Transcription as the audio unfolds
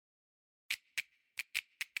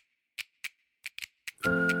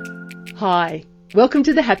Hi, welcome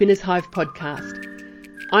to the Happiness Hive podcast.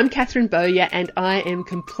 I'm Catherine Bowyer and I am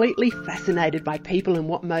completely fascinated by people and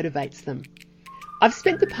what motivates them. I've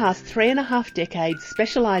spent the past 3.5 decades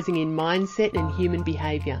specialising in mindset and human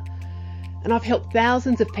behaviour, and I've helped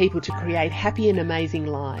thousands of people to create happy and amazing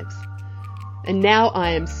lives. And now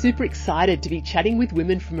I am super excited to be chatting with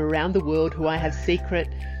women from around the world who I have secret,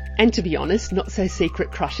 and to be honest, not so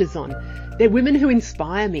secret crushes on. They're women who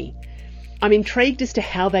inspire me. I'm intrigued as to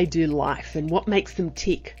how they do life and what makes them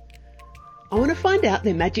tick. I want to find out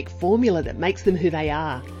their magic formula that makes them who they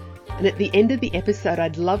are. And at the end of the episode,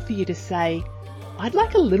 I'd love for you to say, I'd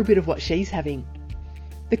like a little bit of what she's having.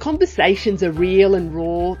 The conversations are real and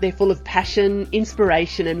raw. They're full of passion,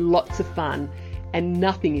 inspiration, and lots of fun. And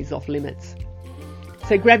nothing is off limits.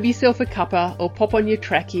 So grab yourself a cuppa or pop on your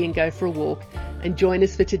trackie and go for a walk and join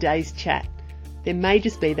us for today's chat. There may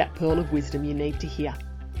just be that pearl of wisdom you need to hear.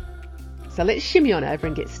 So let's shimmy on over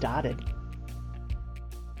and get started.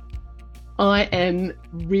 I am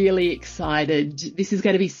really excited. This is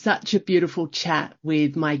going to be such a beautiful chat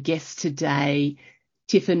with my guest today,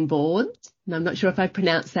 Tiphaine Bordes. And I'm not sure if I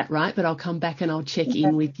pronounced that right, but I'll come back and I'll check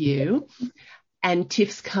in with you. And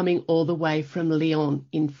Tiff's coming all the way from Lyon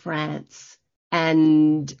in France.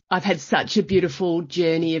 And I've had such a beautiful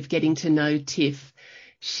journey of getting to know Tiff.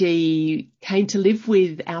 She came to live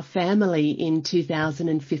with our family in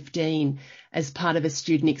 2015 as part of a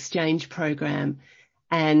student exchange program.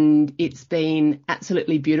 And it's been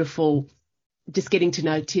absolutely beautiful just getting to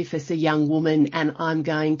know Tiff as a young woman. And I'm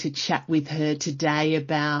going to chat with her today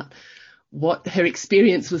about what her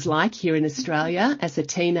experience was like here in Australia as a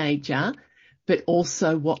teenager, but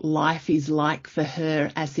also what life is like for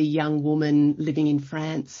her as a young woman living in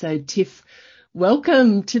France. So Tiff,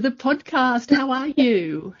 welcome to the podcast. How are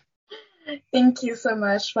you? Thank you so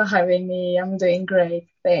much for having me. I'm doing great.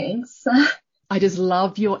 Thanks. I just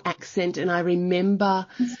love your accent. And I remember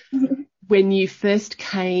when you first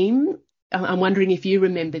came, I'm wondering if you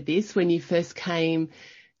remember this, when you first came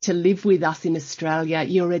to live with us in Australia,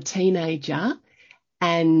 you were a teenager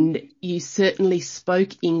and you certainly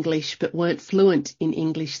spoke English, but weren't fluent in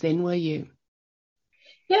English then, were you?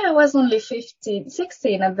 Yeah, I was only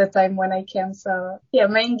 16 at the time when I came. So yeah,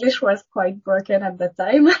 my English was quite broken at the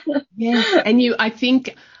time. Yes. And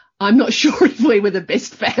I'm not sure if we were the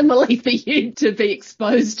best family for you to be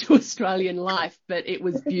exposed to Australian life, but it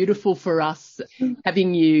was beautiful for us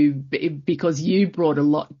having you because you brought a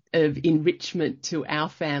lot of enrichment to our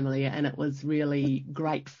family, and it was really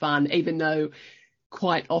great fun, even though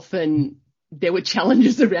quite often there were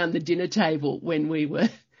challenges around the dinner table when we were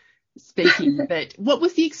speaking. But what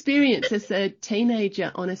was the experience as a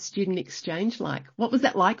teenager on a student exchange like? What was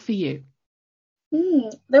that like for you?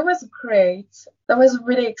 That was great. That was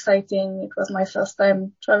really exciting. It was my first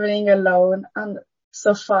time traveling alone and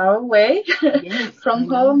so far away from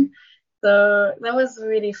home. So that was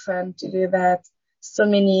really fun to do that. So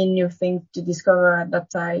many new things to discover at that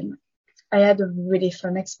time. I had a really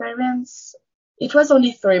fun experience. It was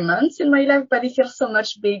only 3 months in my life, but it feels so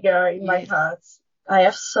much bigger in my heart. I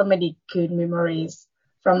have so many good memories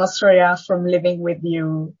from Australia, from living with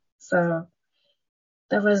you. So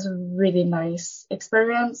that was a really nice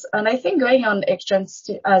experience. And I think going on exchange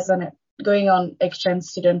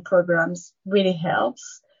student programs really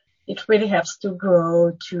helps. It really helps to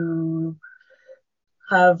grow, to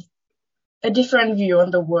have a different view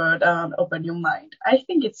on the world and open your mind. I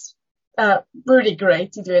think it's really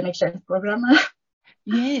great to do an exchange program.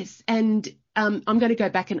 Yes. And I'm going to go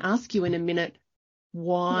back and ask you in a minute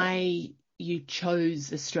why you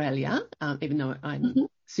chose Australia, even though I'm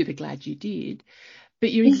super glad you did.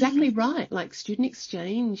 But you're exactly right. Like, student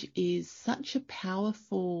exchange is such a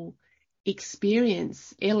powerful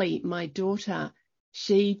experience. Ellie, my daughter,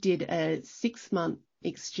 she did a 6-month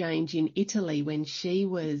exchange in Italy when she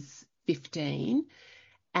was 15,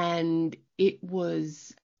 and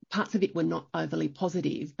parts of it were not overly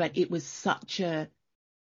positive, but it was such a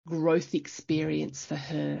growth experience for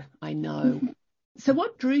her, I know. So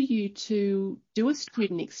what drew you to do a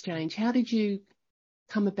student exchange? How did you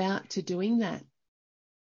come about to doing that?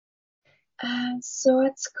 So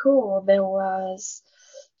at school, there was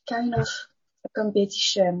kind of a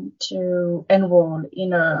competition to enroll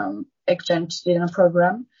in a exchange student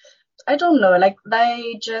program. I don't know, like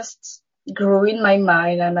they just grew in my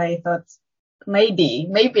mind, and I thought maybe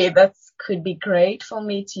that could be great for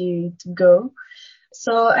me to go.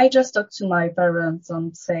 So I just talked to my parents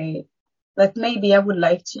and say that maybe I would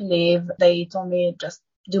like to leave. They told me just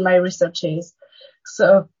do my researches.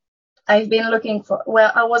 So I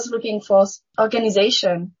was looking for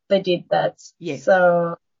organization that did that. Yes.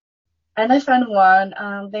 So And I found one,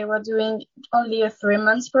 and they were doing only a 3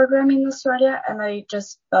 month program in Australia, and I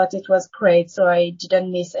just thought it was great. So I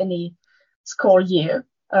didn't miss any school year,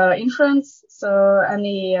 in France.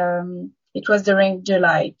 It was during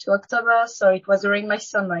July to October. So it was during my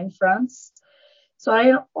summer in France. So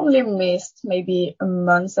I only missed maybe a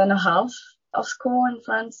month and a half of school in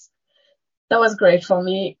France. That was great for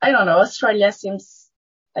me. I don't know. Australia seems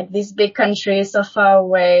like this big country so far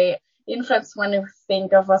away. In France, when we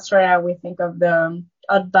think of Australia, we think of the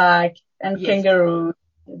outback and kangaroos,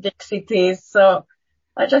 big cities. So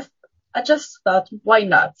I just thought, why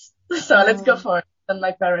not? So let's go for it. And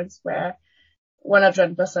my parents were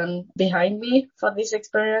 100% behind me for this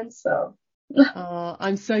experience. So. Oh,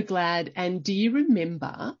 I'm so glad. And do you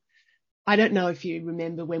remember, I don't know if you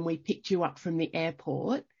remember when we picked you up from the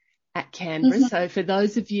airport at Canberra. Mm-hmm. So for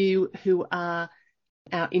those of you who are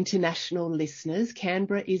our international listeners,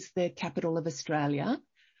 Canberra is the capital of Australia.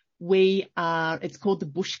 It's called the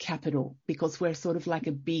bush capital because we're sort of like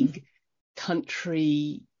a big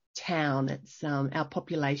country town. It's our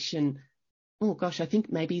population, oh gosh, I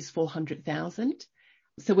think maybe is 400,000.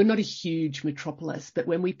 So we're not a huge metropolis, but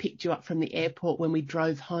when we picked you up from the airport, when we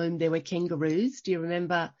drove home, there were kangaroos. Do you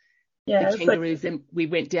remember the kangaroos? And we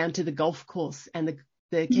went down to the golf course and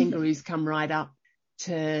the kangaroos come right up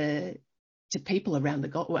to people around the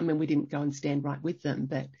golf. I mean, we didn't go and stand right with them,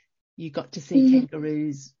 but you got to see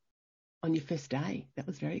kangaroos on your first day. That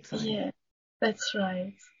was very exciting. Yeah, that's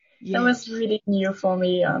right. Yeah. That was really new for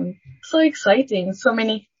me. So exciting. So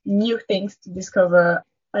many new things to discover.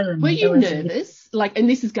 I don't know. Were you nervous? And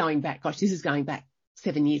this is going back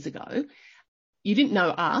 7 years ago. You didn't know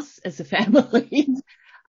us as a family.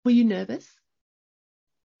 Were you nervous?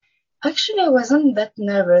 Actually, I wasn't that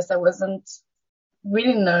nervous. I wasn't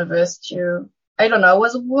really nervous I don't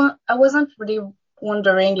know. I wasn't really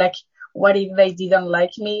wondering, what if they didn't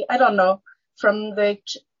like me? I don't know. From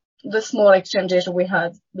the small exchanges we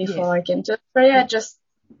had before I came to Australia, I just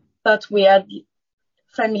thought we had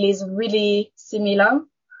families really similar.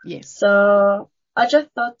 Yes. So I just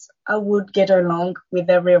thought I would get along with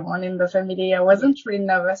everyone in the family. I wasn't really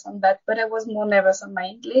nervous on that, but I was more nervous on my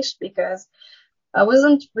English because I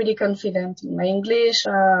wasn't really confident in my English.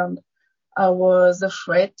 I was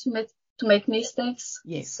afraid to make mistakes.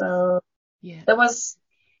 Yes. So that was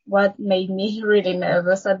what made me really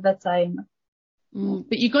nervous at that time.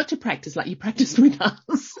 But you got to practice, you practiced with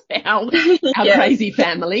us, our crazy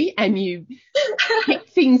family, and you picked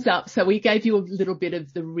things up. So we gave you a little bit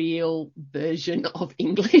of the real version of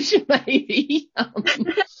English, maybe.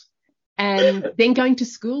 And then going to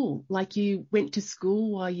school, you went to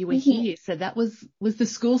school while you were here. So that was the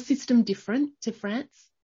school system different to France?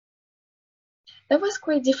 That was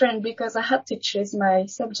quite different because I had to choose my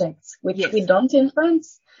subjects, which we don't in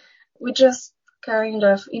France. We just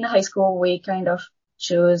in high school, we kind of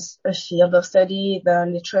choose a field of study, the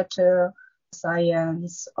literature,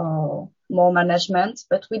 science, or more management,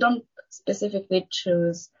 but we don't specifically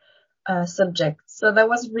choose a subject. So that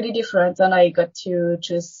was really different, and I got to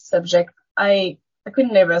choose subject. I could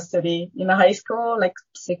never study in high school,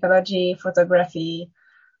 psychology, photography,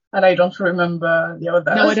 and I don't remember the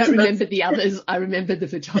others. No, I don't remember the others. I remember the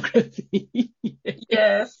photography.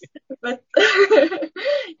 Yes, but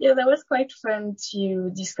that was quite fun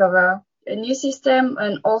to discover a new system,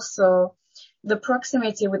 and also the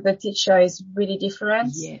proximity with the teacher is really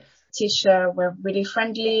different. Yes. Teacher were really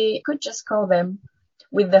friendly. You could just call them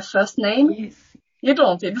with their first name. Yes. You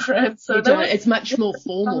don't in France. So it's much more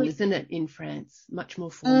formal, isn't it, in France? Much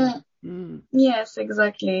more formal. Yes,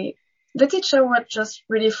 exactly. The teacher were just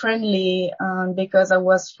really friendly, and because I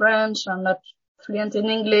was French, I'm not fluent in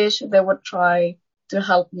English, they would try to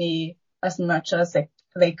help me as much as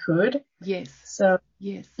they could. Yes. So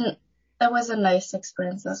yes, that was a nice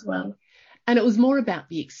experience as well. And it was more about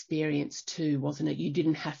the experience too, wasn't it? You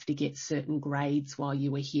didn't have to get certain grades while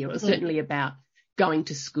you were here. It was certainly about going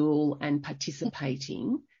to school and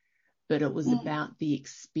participating, but it was about the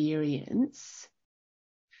experience.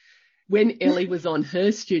 When Ellie was on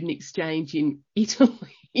her student exchange in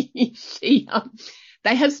Italy,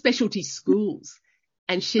 they have specialty schools,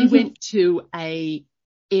 and she went to a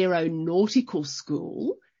aeronautical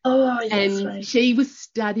school. Oh, yes, and right. She was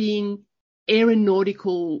studying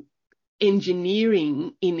aeronautical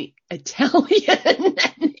engineering in Italian,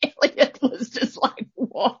 and Elliot was just like,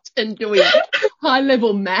 what? And doing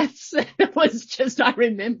high-level maths. It was just, I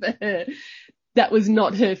remember her. That was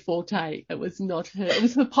not her forte. It was not her. It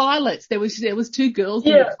was for pilots. There was two girls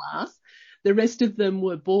in the class the rest of them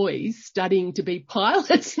were boys studying to be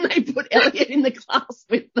pilots, and they put Elliot in the class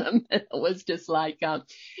with them. And it was just like,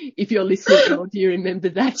 if you're listening, or do you remember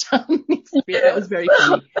that experience? That was very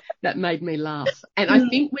funny. That made me laugh. And I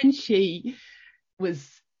think when she was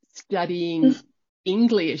studying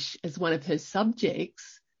English as one of her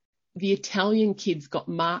subjects, the Italian kids got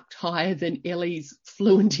marked higher than Ellie's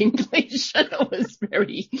fluent English. And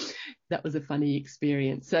that was a funny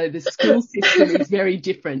experience. So the school system is very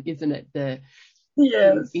different, isn't it?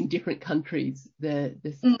 Yes. In different countries, the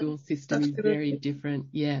school system is very different.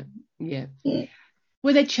 Yeah.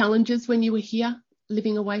 Were there challenges when you were here,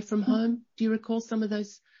 living away from home? Do you recall some of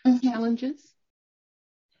those challenges?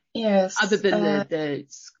 Yes. Other than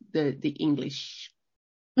the English.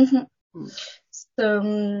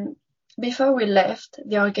 So before we left,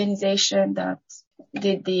 the organization that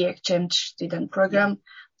did the exchange student program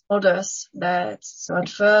told us that, so at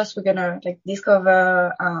first we're gonna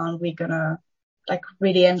discover and we're gonna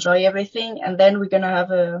really enjoy everything, and then we're gonna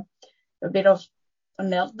have a bit of a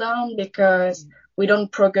meltdown because we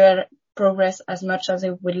don't progress as much as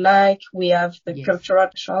we would like. We have the cultural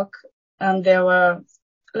shock, and there were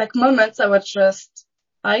moments I was just,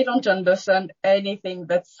 I don't understand anything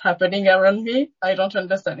that's happening around me. I don't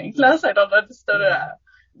understand in class. I don't understand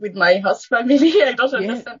with my host family. I don't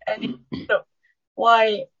understand anything. So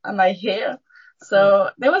why am I here?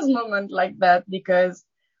 So there was a moment like that because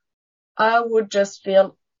I would just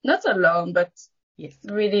feel not alone, but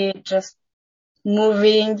really just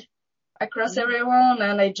moving across everyone,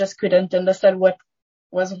 and I just couldn't understand what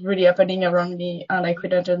was really happening around me, and I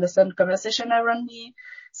couldn't understand conversation around me.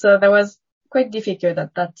 So that was quite difficult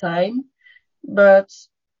at that time, but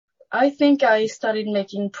I think I started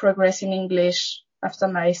making progress in English after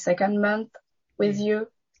my second month with you.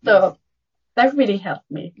 So that really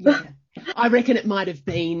helped me. Yeah. I reckon it might have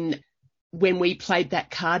been when we played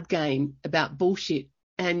that card game about bullshit,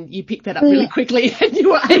 and you picked that up really quickly and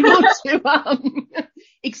you were able to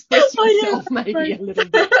express yourself maybe a little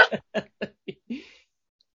bit.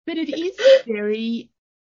 But it is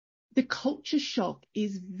the culture shock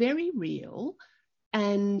is very real,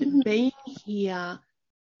 and being here,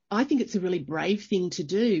 I think it's a really brave thing to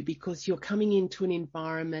do because you're coming into an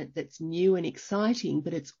environment that's new and exciting,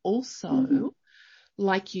 but it's also,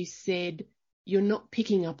 like you said, you're not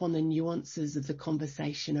picking up on the nuances of the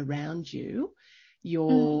conversation around you.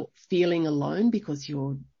 You're feeling alone because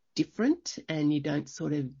you're different and you don't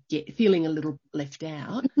sort of feeling a little left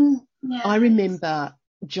out. I remember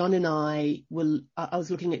John and I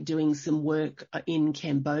was looking at doing some work in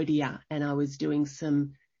Cambodia, and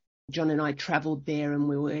John and I travelled there and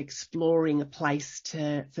we were exploring a place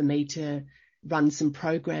for me to run some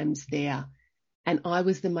programs there. And I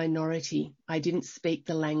was the minority. I didn't speak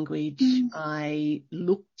the language. I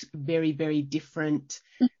looked very, very different.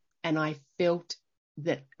 And I felt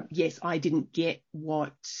that, yes, I didn't get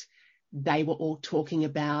what they were all talking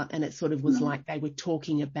about. And it sort of was like they were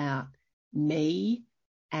talking about me.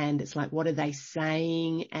 And it's like, what are they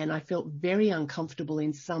saying? And I felt very uncomfortable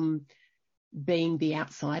in being the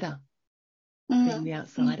outsider.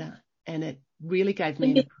 And it really gave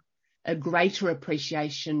me a greater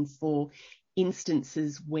appreciation for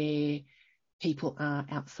instances where people are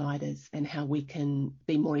outsiders and how we can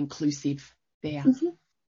be more inclusive there.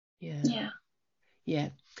 Yeah.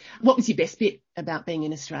 What was your best bit about being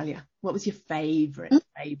in Australia? What was your favourite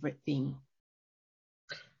thing?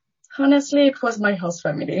 Honestly, it was my host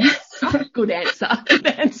family. Good answer.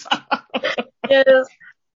 Yes.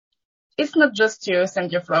 It's not just to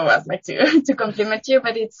send you flowers, to compliment you,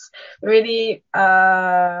 but it's really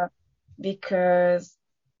because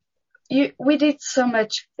we did so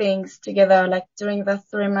much things together. During the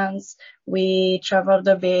 3 months, we traveled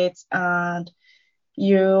a bit, and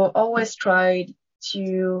you always tried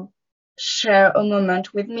to share a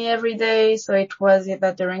moment with me every day. So it was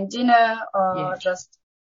either during dinner or just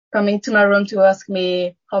coming to my room to ask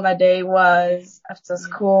me how my day was after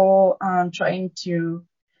school and trying to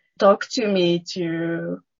talk to me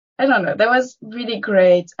I don't know, that was really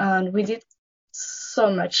great. And we did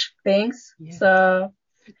so much things. So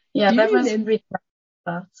that was really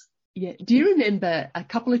fun. Yeah. Do you remember a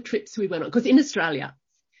couple of trips we went on? Because in Australia,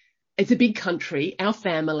 it's a big country. Our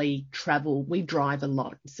family travel, we drive a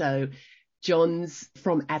lot. So John's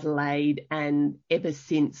from Adelaide, and ever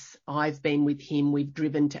since I've been with him, we've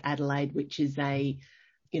driven to Adelaide, which is a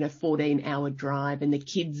 14-hour drive, and the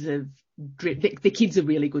kids are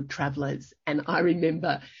really good travellers. And I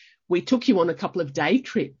remember we took you on a couple of day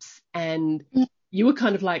trips, and you were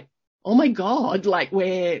kind of like, oh my God,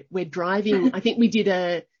 we're driving. I think we did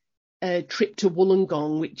a trip to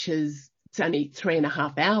Wollongong, which is it's only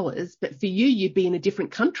 3.5 hours, but for you, you'd be in a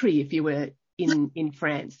different country if you were in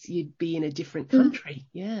France. You'd be in a different country.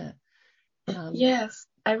 Yeah. Yes,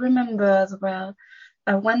 I remember as well.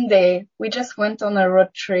 One day we just went on a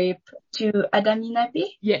road trip to Adaminabi.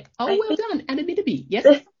 Yeah. Oh, well done. Adaminabi.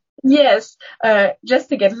 Yes. Yes, just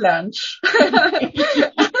to get lunch. And I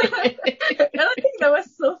think that was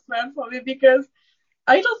so fun for me because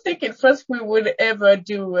I don't think at first we would ever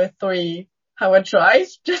do a 3-hour drive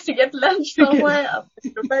just to get lunch somewhere after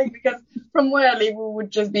go back, because from where I live we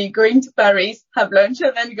would just be going to Paris, have lunch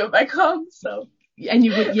and then go back home. So. And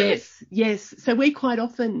you would, yes. So we quite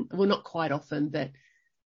often, well, not quite often, but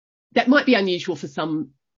that might be unusual for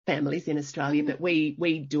some families in Australia, but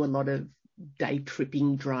we do a lot of day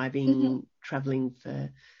tripping, driving, traveling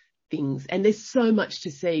for things. And there's so much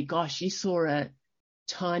to see. Gosh, you saw a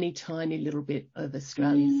tiny, tiny little bit of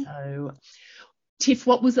Australia. So, Tiff,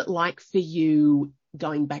 what was it like for you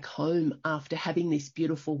going back home after having this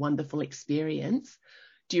beautiful, wonderful experience?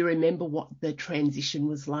 Do you remember what the transition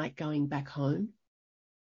was like going back home?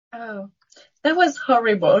 Oh, that was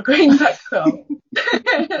horrible going back home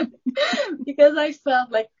because I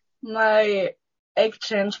felt like my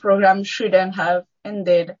exchange program shouldn't have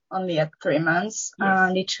ended only at 3 months,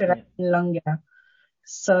 and it should have been longer.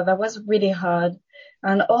 So that was really hard.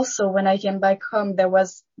 And also when I came back home, there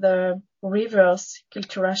was the reverse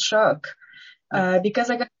cultural shock, because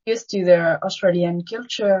I got used to the Australian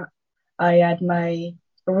culture. I had my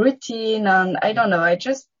routine and I don't know, I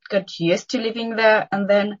just got used to living there, and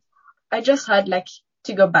then I just had like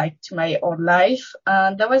to go back to my old life,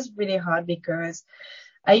 and that was really hard because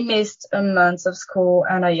I missed a month of school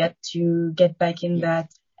and I had to get back in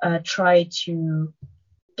that, try to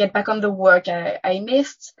get back on the work I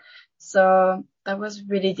missed. So that was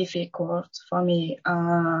really difficult for me,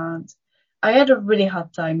 and I had a really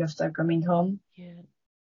hard time after coming home. Yeah.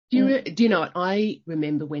 Do you know what? I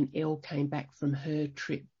remember when Elle came back from her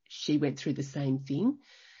trip, she went through the same thing.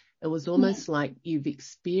 It was almost like you've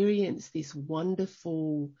experienced this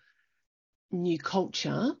wonderful new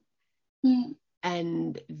culture,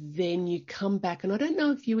 and then you come back. And I don't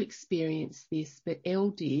know if you experienced this, but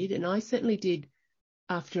Elle did, and I certainly did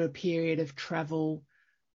after a period of travel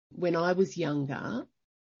when I was younger.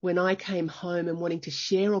 When I came home and wanting to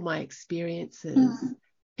share all my experiences,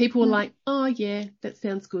 people were like, oh, yeah, that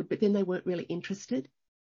sounds good. But then they weren't really interested.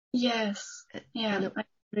 Yes. Yeah.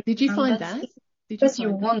 Did you find that? Because you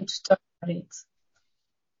want to talk about it.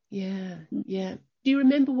 Yeah. Yeah. Do you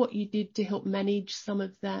remember what you did to help manage some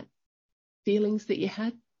of that feelings that you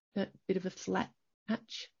had, that bit of a flat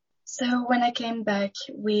patch? So when I came back,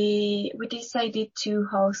 we decided to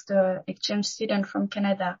host an exchange student from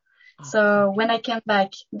Canada. So when I came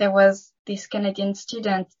back, there was this Canadian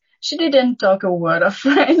student. She didn't talk a word of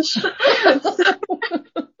French.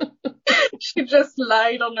 She just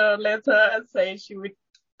lied on her letter and said she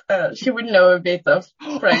would know a bit of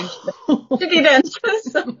French, but she didn't.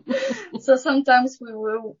 So sometimes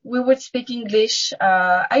we would speak English.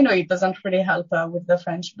 I know it doesn't really help her with the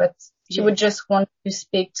French, but she would just want to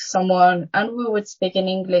speak to someone and we would speak in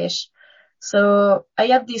English. So I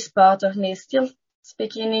had this part of me still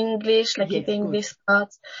speaking English, like eating this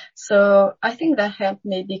part. So I think that helped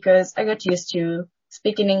me because I got used to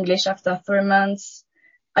speaking English after 3 months.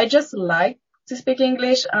 I just like to speak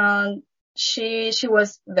English, and she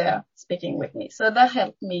was there speaking with me. So that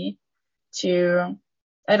helped me to,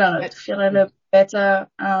 I don't know, to feel a little better.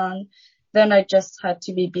 And then I just had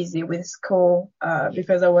to be busy with school,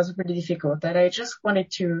 because it was really difficult, and I just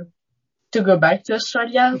wanted to go back to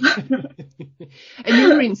Australia. And you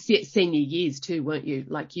were in senior years too, weren't you?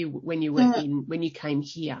 Like when you came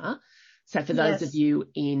here. So for those of you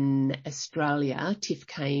in Australia, Tiff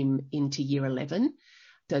came into year 11.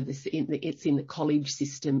 So it's in the college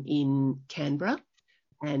system in Canberra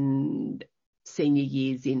and senior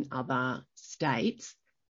years in other states.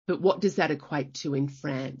 But what does that equate to in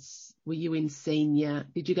France? Were you in senior?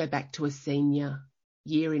 Did you go back to a senior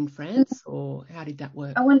year in France, or how did that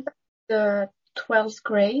work? I went back to the 12th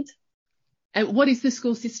grade. And what is the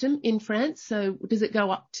school system in France? So does it go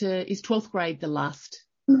up to, is 12th grade the last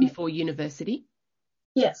before university?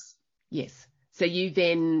 Yes. Yes. So you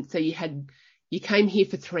came here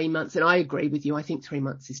for 3 months, and I agree with you. I think 3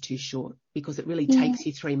 months is too short because it really takes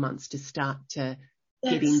you 3 months to start to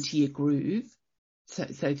get into your groove.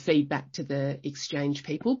 So feedback to the exchange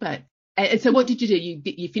people. But, and so what did you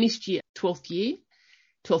do? You finished your 12th year,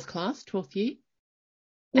 12th class, 12th year?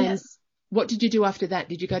 Yes. And what did you do after that?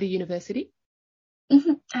 Did you go to university?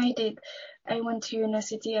 I did. I went to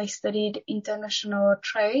university. I studied international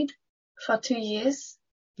trade for 2 years.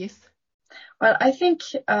 Yes. Well, I think,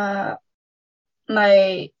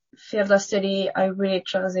 my field of study, I really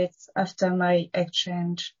chose it after my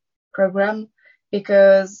exchange program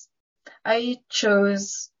because I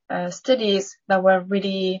chose studies that were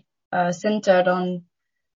really centered on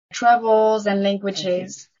travels and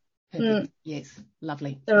languages. Perfect. Yes,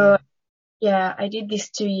 lovely. So yeah, I did this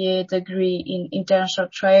 2-year degree in international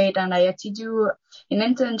trade, and I had to do an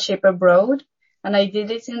internship abroad, and I did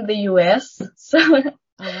it in the US. So,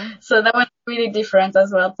 so that was really different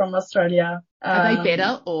as well from Australia. Are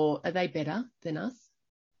they better than us?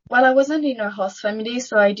 Well, I wasn't in a host family,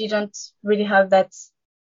 so I didn't really have that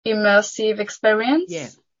immersive experience. Yeah,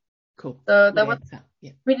 cool. So that was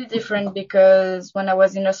really different because when I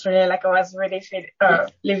was in Australia, like I was really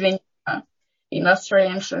living in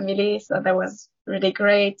Australian family, so that was really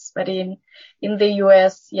great. But in the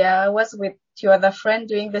US, I was with 2 other friends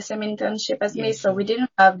doing the same internship as me, so we didn't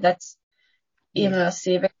have that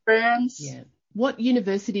immersive experience. Yeah. What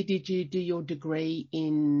university did you do your degree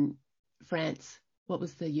in France? What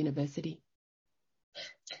was the university?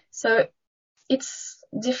 So it's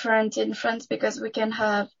different in France because we can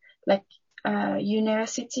have like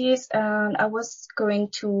universities, and I was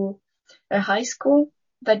going to a high school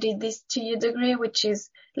that did this 2-year degree, which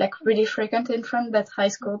is like really frequent in France, that high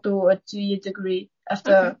school do a 2-year degree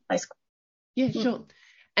after high school. Yeah, sure.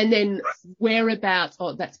 And then whereabouts,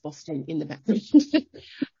 that's Boston in the background.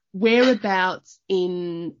 Whereabouts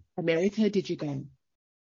in America did you go?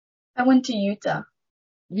 I went to Utah.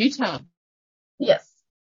 Utah? Yes.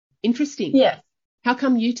 Interesting. Yes. How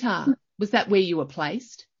come Utah? Was that where you were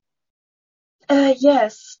placed?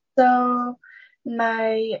 Yes. So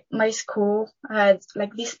my school had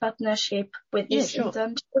like this partnership with this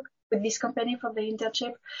internship, with this company for the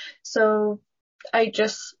internship. So I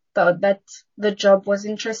just thought that the job was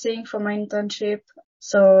interesting for my internship.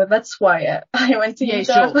 So that's why I went to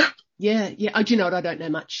Utah. Sure. Yeah. Oh, do you know what? I don't know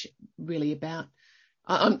much really about.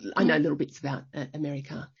 I know little bits about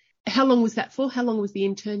America. How long was that for? How long was the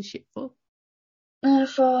internship for?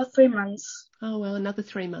 For 3 months. Oh, well, another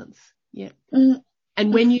 3 months. Yeah.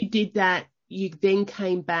 And when you did that, you then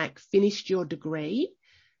came back, finished your degree,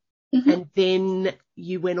 and then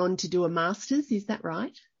you went on to do a master's. Is that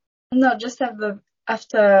right? No, just after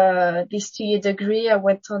this 2-year degree, I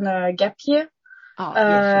went on a gap year.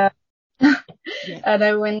 Sure. And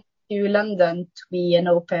I went to London to be an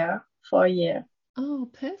au pair for a year. Oh,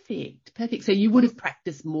 perfect. So you would have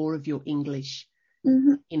practiced more of your English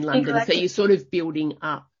in London. Exactly. So you're sort of building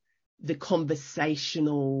up the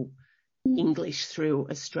conversational English through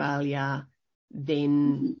Australia,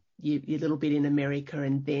 then you a little bit in America,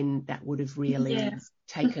 and then that would have really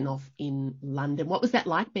taken off in London. What was that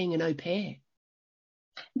like being an au pair?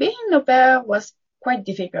 Being an au pair was quite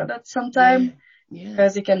difficult at some time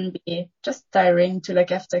because it can be just tiring to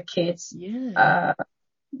look after kids.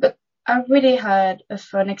 But I really had a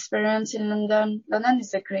fun experience in London. London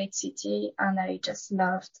is a great city, and I just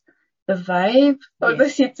loved the vibe of the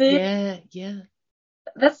city. Yeah.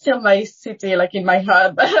 That's still my city, like in my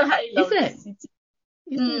heart, but I love the city.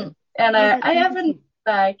 And I haven't been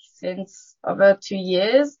back since over 2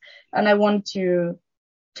 years, and I want to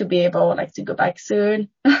be able to go back soon.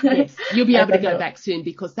 Yes, you'll be able to go back soon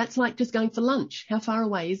because that's like just going for lunch. How far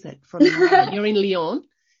away is it from Lyon? You're in Lyon.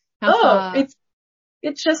 How far?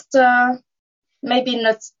 It's just maybe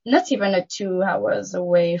not even a 2 hours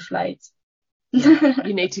away flight.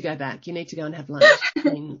 You need to go back. You need to go and have lunch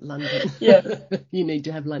in London. You need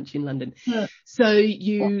to have lunch in London. So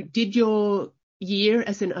you did your year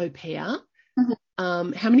as an au pair. How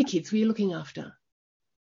many kids were you looking after?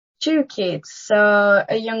 2 kids. So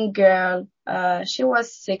a young girl, she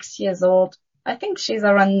was 6 years old. I think she's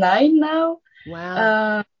around 9 now.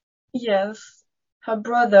 Wow. Yes. Her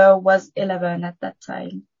brother was 11 at that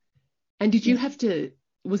time. And did you have to,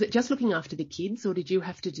 was it just looking after the kids, or did you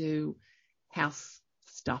have to do house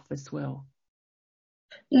stuff as well?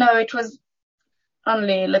 No, it was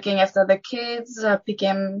only looking after the kids,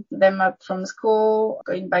 picking them up from school,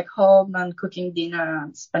 going back home and cooking dinner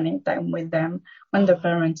and spending time with them when the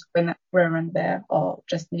parents weren't there or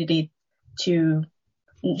just needed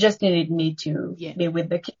me to be with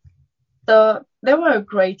the kids. So they were a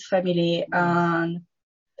great family, and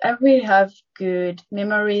I really have good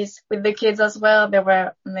memories with the kids as well. They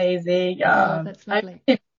were amazing. That's lovely.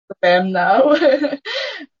 I them now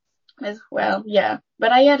as well. Yeah.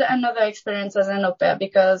 But I had another experience as an au pair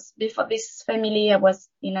because before this family, I was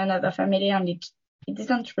in another family and it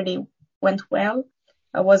didn't really went well.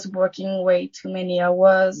 I was working way too many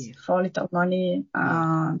hours for little money,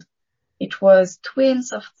 and it was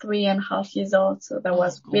twins of 3.5 years old. So that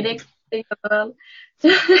was really exciting as well.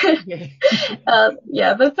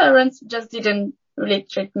 The parents just didn't really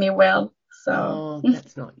treat me well. So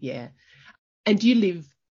that's not, yeah. And do you live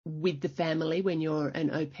with the family when you're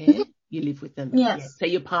an au pair? You live with them? Yes. Yeah. So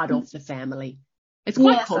you're part of the family. It's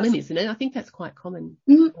quite common, isn't it? I think that's quite common.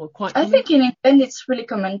 Or quite common. I think in England it's really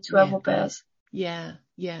common to have au pairs. Yeah,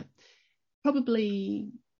 yeah.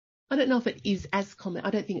 Probably, I don't know if it is as common.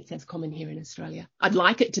 I don't think it's as common here in Australia. I'd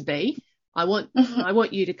like it to be. I want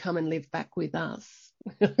you to come and live back with us.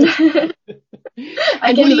 I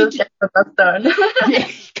can look at what I've done. Yeah,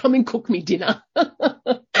 come and cook me dinner.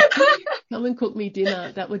 Come and cook me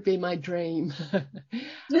dinner. That would be my dream.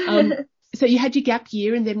 So you had your gap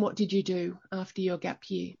year, and then what did you do after your gap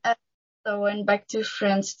year? So I went back to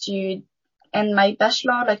France to end my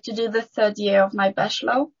bachelor, like to do the third year of my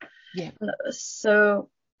bachelor. Yeah. So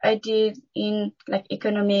I did in like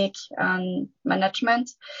economic and management.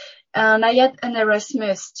 And I had an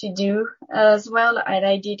Erasmus to do as well, and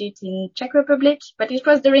I did it in Czech Republic, but it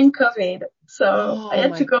was during COVID, so I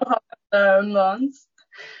had to go home after a month.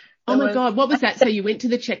 Oh my God, what was that? So you went to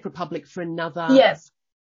the Czech Republic for another? Yes.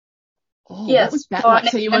 Oh, yes. What was that like?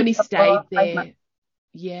 So you only stayed there?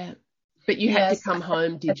 Yeah. But you had to come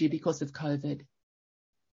home, did you, because of COVID?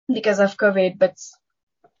 Because of COVID, but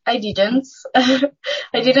I didn't. I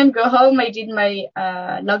didn't go home. I did my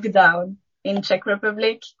lockdown in Czech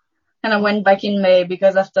Republic. And I went back in May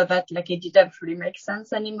because after that, like, it didn't really make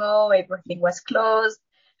sense anymore. Everything was closed.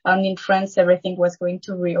 And in France, everything was going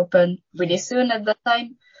to reopen really soon at that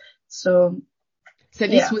time. So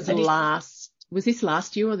this was was this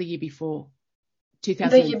last year or the year before?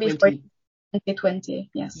 2020? The year before, 2020,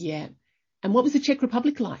 yes. Yeah. And what was the Czech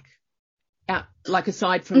Republic like? Like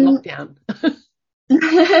aside from lockdown?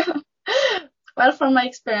 Well, from my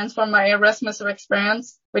experience, from my Erasmus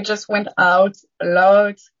experience, we just went out a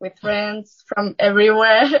lot with friends from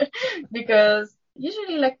everywhere because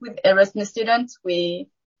usually like with Erasmus students, we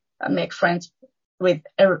make friends with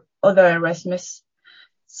other Erasmus.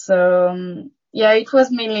 So, it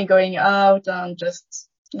was mainly going out and just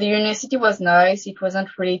the university was nice. It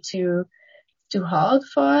wasn't really too hard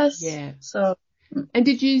for us. Yeah. So. And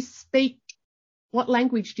what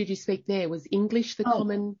language did you speak there? Was English the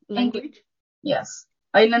common language? Yes.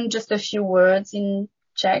 I learned just a few words in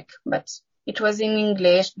Czech, but it was in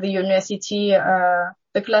English. The university,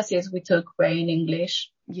 the classes we took were in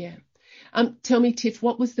English. Yeah. Tell me, Tiff,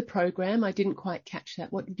 what was the program? I didn't quite catch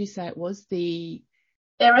that. What did you say it was? The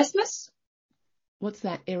Erasmus? What's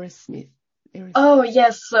that? Erasmus. Oh,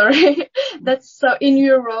 yes, sorry. That's so in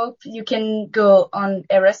Europe, you can go on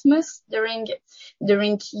Erasmus during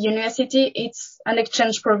university. It's an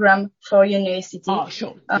exchange program for university. Oh,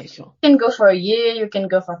 sure. Yeah, sure. You can go for a year, you can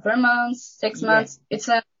go for 3 months, 6 months. It's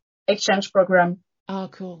an exchange program. Oh,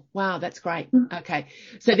 cool. Wow, that's great. Okay.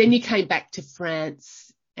 So then you came back to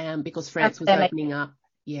France, because France was opening up,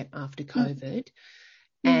 after COVID.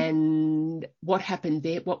 And what happened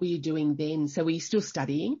there? What were you doing then? So were you still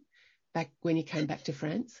studying back when you came back to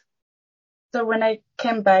France? So when I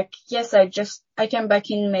came back, yes, I came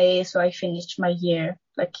back in May, so I finished my year,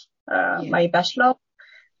 my bachelor.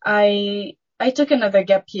 I took another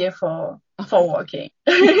gap year for working.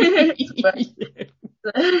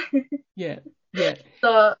 Yeah.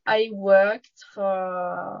 So I worked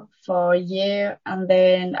for a year and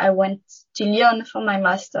then I went to Lyon for my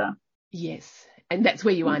master. Yes. And that's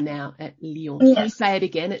where you are now, at Lyon. Yes. Can you say it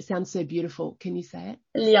again? It sounds so beautiful. Can you say it?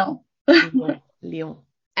 Lyon. Lyon.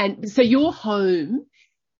 And so you're home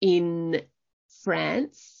in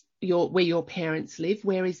France, where your parents live.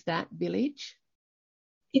 Where is that village?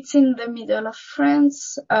 It's in the middle of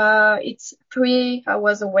France. It's 3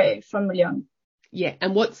 hours away from Lyon. Yeah.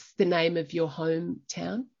 And what's the name of your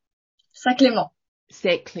hometown? Saint-Clément.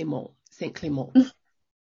 Saint-Clément.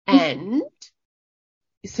 And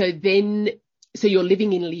so you're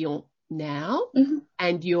living in Lyon now,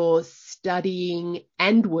 and you're studying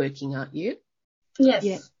and working, aren't you? Yes.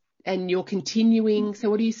 Yeah. And you're continuing. So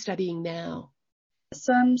what are you studying now?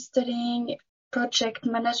 So I'm studying project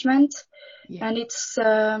management, and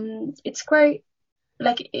it's quite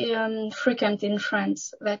frequent in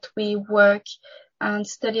France that we work and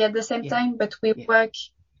study at the same time, but we work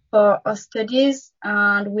for our studies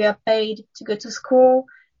and we are paid to go to school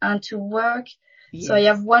and to work. Yeah. So I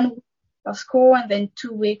have 1 week of school and then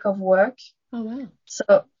 2 weeks of work. Oh, wow.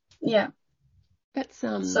 So, yeah. That's,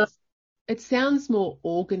 it sounds more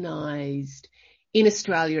organised. In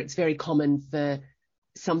Australia, it's very common for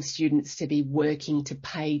some students to be working to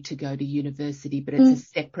pay to go to university, but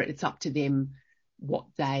it's up to them what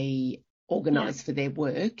they organise for their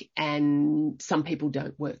work. And some people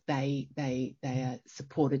don't work. They are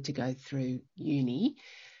supported to go through uni.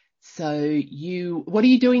 So what are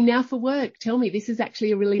you doing now for work? Tell me, this is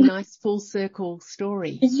actually a really nice full circle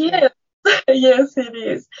story. Yeah. Yes, it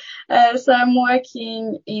is. So I'm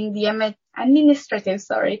working in the administrative,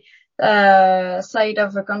 side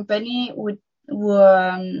of a company who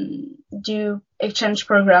do exchange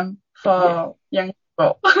program for young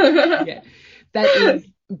people. Yeah, that is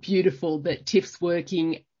beautiful that Tiff's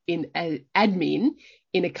working in admin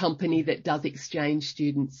in a company that does exchange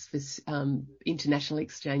students for international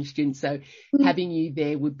exchange students. So having you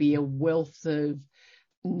there would be a wealth of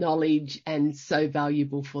knowledge and so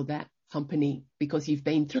valuable for that company because you've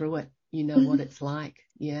been through it. You know what it's like.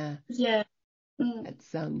 Yeah. Yeah.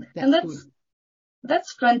 That's good.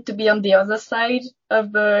 That's fun to be on the other side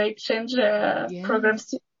of the exchange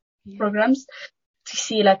programs to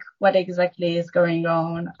see like what exactly is going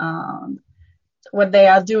on, what they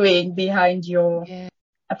are doing behind your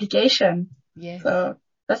application. Yes. So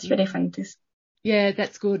that's really fun to see. Yeah,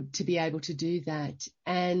 that's good to be able to do that.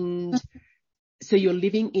 And so you're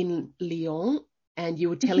living in Lyon and you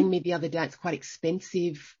were telling me the other day it's quite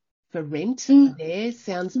expensive for rent there.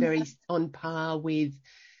 Sounds very on par with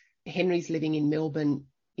Henry's living in Melbourne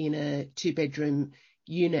in a 2-bedroom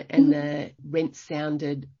unit and the rent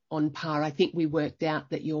sounded on par. I think we worked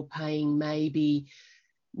out that you're paying maybe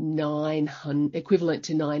equivalent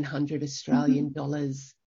to 900 Australian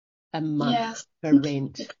dollars a month for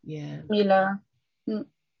rent. Yeah. Mila.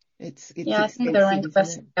 It's I think the rent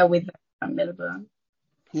was with Melbourne.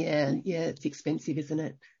 Yeah, it's expensive, isn't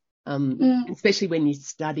it? Especially when you're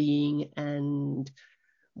studying and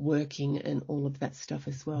working and all of that stuff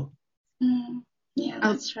as well. Yeah,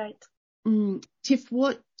 that's right. Tiff,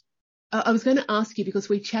 what I was going to ask you, because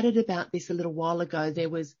we chatted about this a little while ago, there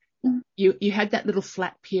was you had that little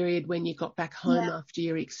flat period when you got back home after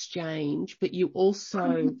your exchange, but you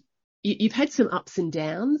also you've had some ups and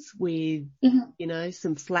downs with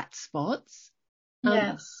some flat spots.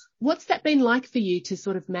 Yes. What's that been like for you to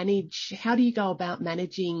sort of manage? How do you go about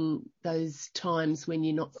managing those times when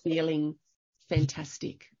you're not feeling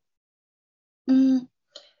fantastic? That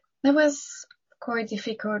was quite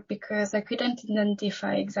difficult because I couldn't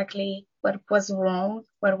identify exactly what was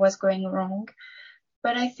going wrong.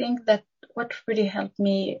 But I think that what really helped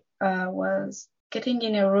me was getting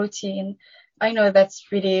in a routine. I know that's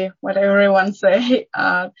really what everyone say,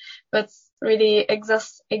 but really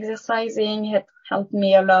exercising had helped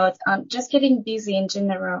me a lot, and just getting busy in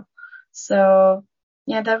general. So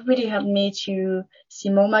yeah, that really helped me to see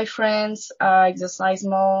more my friends, exercise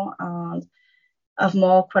more, and have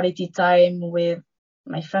more quality time with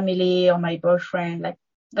my family or my boyfriend. Like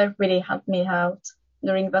that really helped me out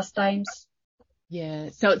during those times. Yeah.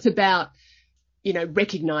 So it's about,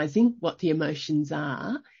 recognizing what the emotions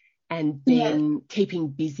are and then keeping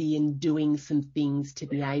busy and doing some things to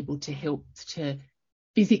be able to help to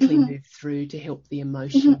physically move through, to help the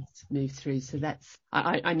emotions move through. So that's,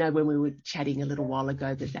 I know when we were chatting a little while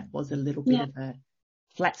ago that was a little bit of a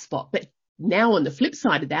flat spot. But now on the flip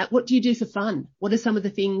side of that, what do you do for fun? What are some of the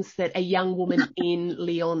things that a young woman in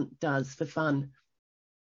Lyon does for fun?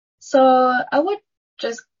 So I would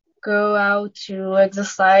just go out to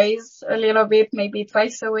exercise a little bit, maybe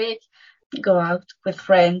twice a week, go out with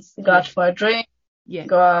friends, go out for a drink,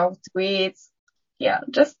 go out with,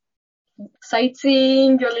 just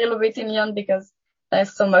sightseeing a little bit in Lyon because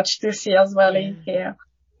there's so much to see as well in here.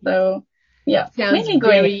 So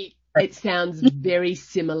it sounds very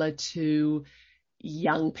similar to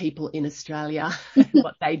young people in Australia.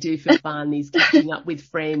 What they do for fun is catching up with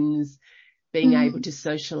friends, being able to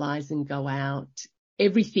socialize and go out.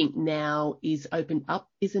 Everything now is opened up,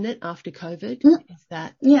 isn't it, after COVID? Is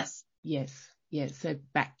that? Yes. So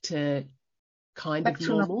back to of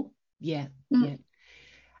normal. Yeah.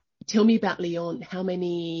 Tell me about Lyon. How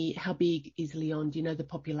big is Lyon? Do you know the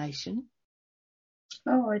population?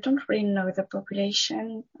 Oh, I don't really know the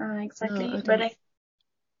population exactly, but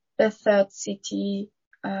the third city.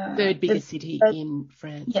 Third biggest city in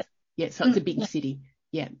France. Yes. So it's a big city.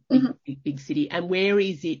 Yeah, big city. And where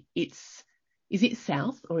is it? Is it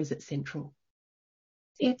south or is it central?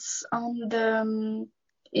 It's on the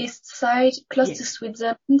east side, close to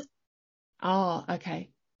Switzerland. Oh,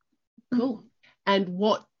 okay. Cool. And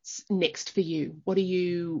what's next for you? What have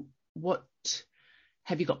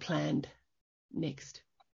you got planned next?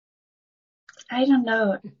 I don't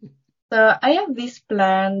know. So I have this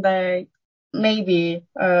plan that maybe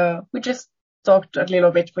we just talked a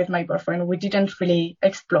little bit with my boyfriend. We didn't really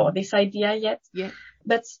explore this idea yet. Yeah.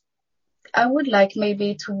 But I would like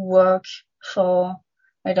maybe to work for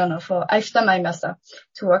after my master,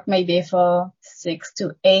 to work maybe for 6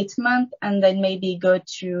 to 8 months and then maybe go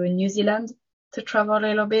to New Zealand to travel a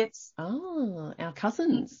little bit. Oh, our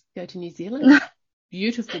cousins go to New Zealand.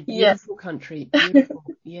 Beautiful country. Beautiful.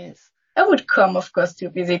 Yes. I would come, of course, to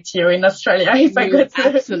visit you in Australia if I go to.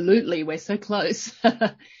 Absolutely, we're so close.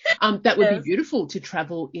 That would be beautiful to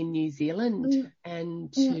travel in New Zealand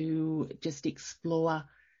and to just explore.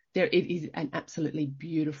 It is an absolutely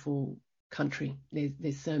beautiful country.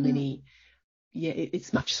 There's so many. Yeah,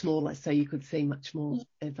 it's much smaller, so you could see much more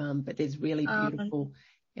of. But there's really beautiful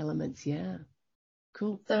elements. Yeah,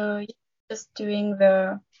 cool. So just doing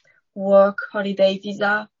the work holiday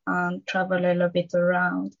visa and travel a little bit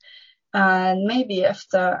around. And maybe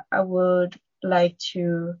after I would like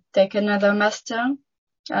to take another master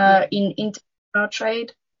in international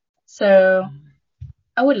trade. So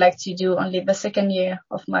I would like to do only the second year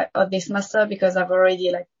of this master because I've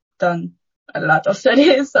already done a lot of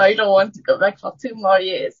studies, so I don't want to go back for 2 more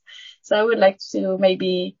years. So I would like to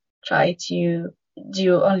maybe try to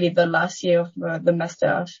do only the last year of the master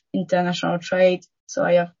of international trade. So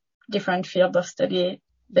I have different field of study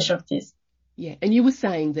specialties. Yeah, and you were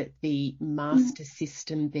saying that the master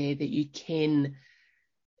system there that you can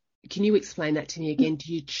you explain that to me again?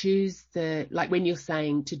 Do you choose when you're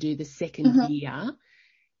saying to do the second year,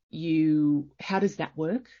 how does that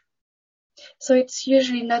work? So it's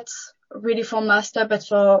usually not really for master, but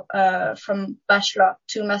for from bachelor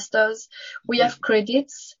to masters. We have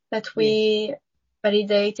credits that we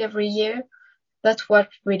validate every year. That's what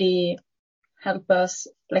really help us,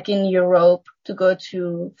 in Europe, to go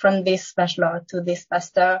from this bachelor to this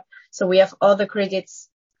master. So we have all the credits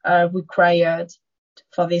required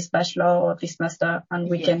for this bachelor or this master, and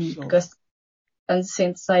we can go. And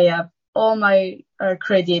since I have all my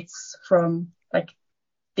credits from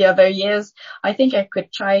the other years, I think I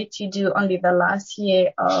could try to do only the last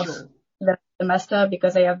year of the master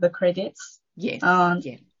because I have the credits. Yes.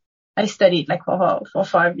 I studied for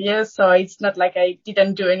 5 years, so it's not like I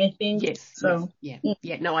didn't do anything. Yes. So yes,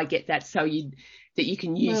 yeah. No, I get that. So that you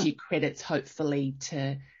can use your credits hopefully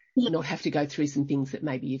to not have to go through some things that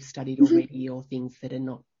maybe you've studied already or things that are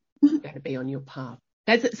not going to be on your path.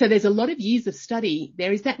 So there's a lot of years of study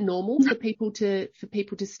there. Is that normal for people to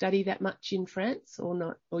study that much in France or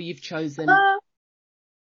not? Or you've chosen?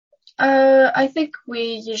 I think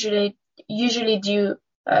we usually do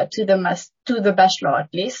to the bachelor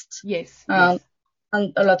at least. Yes. And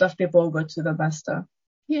a lot of people go to the master.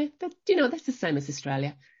 Yeah, that's the same as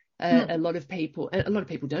Australia. A lot of people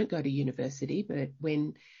don't go to university, but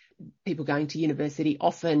when people going to university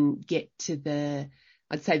often get to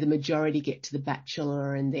I'd say the majority get to the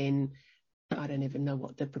bachelor, and then I don't even know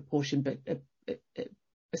what the proportion, but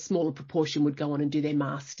a smaller proportion would go on and do their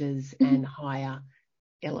masters and higher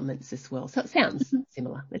elements as well. So it sounds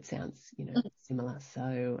similar. It sounds, similar.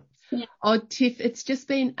 So, Tiff, it's just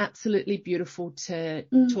been absolutely beautiful to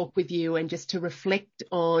talk with you and just to reflect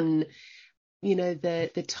on,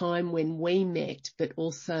 the time when we met, but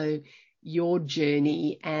also your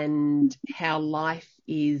journey and how life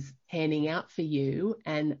is panning out for you.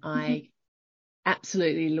 And I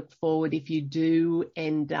absolutely look forward, if you do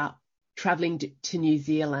end up traveling to New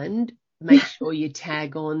Zealand, make sure you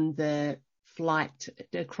tag on the flight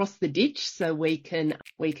across the ditch so we can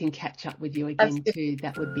catch up with you again too.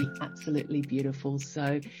 That would be absolutely beautiful.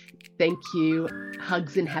 So thank you,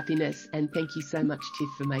 hugs and happiness, and thank you so much, Tiff,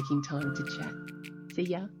 for making time to chat. See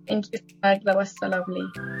ya. Thank you, that was so lovely.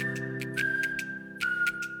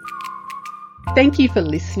 Thank you for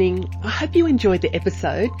listening. I hope you enjoyed the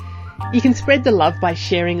episode. You can spread the love by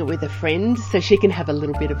sharing it with a friend so she can have a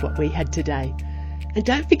little bit of what we had today. And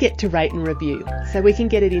don't forget to rate and review so we can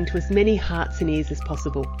get it into as many hearts and ears as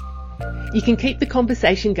possible. You can keep the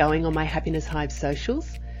conversation going on my Happiness Hive socials.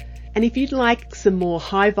 And if you'd like some more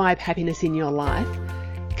high vibe happiness in your life,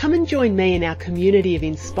 come and join me in our community of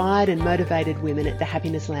inspired and motivated women at the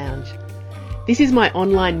Happiness Lounge. This is my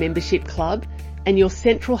online membership club and your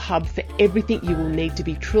central hub for everything you will need to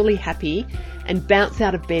be truly happy and bounce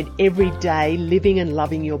out of bed every day, living and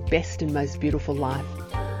loving your best and most beautiful life.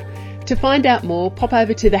 To find out more, pop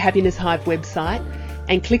over to the Happiness Hive website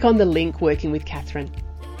and click on the link Working with Catherine.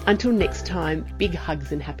 Until next time, big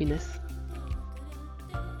hugs and happiness.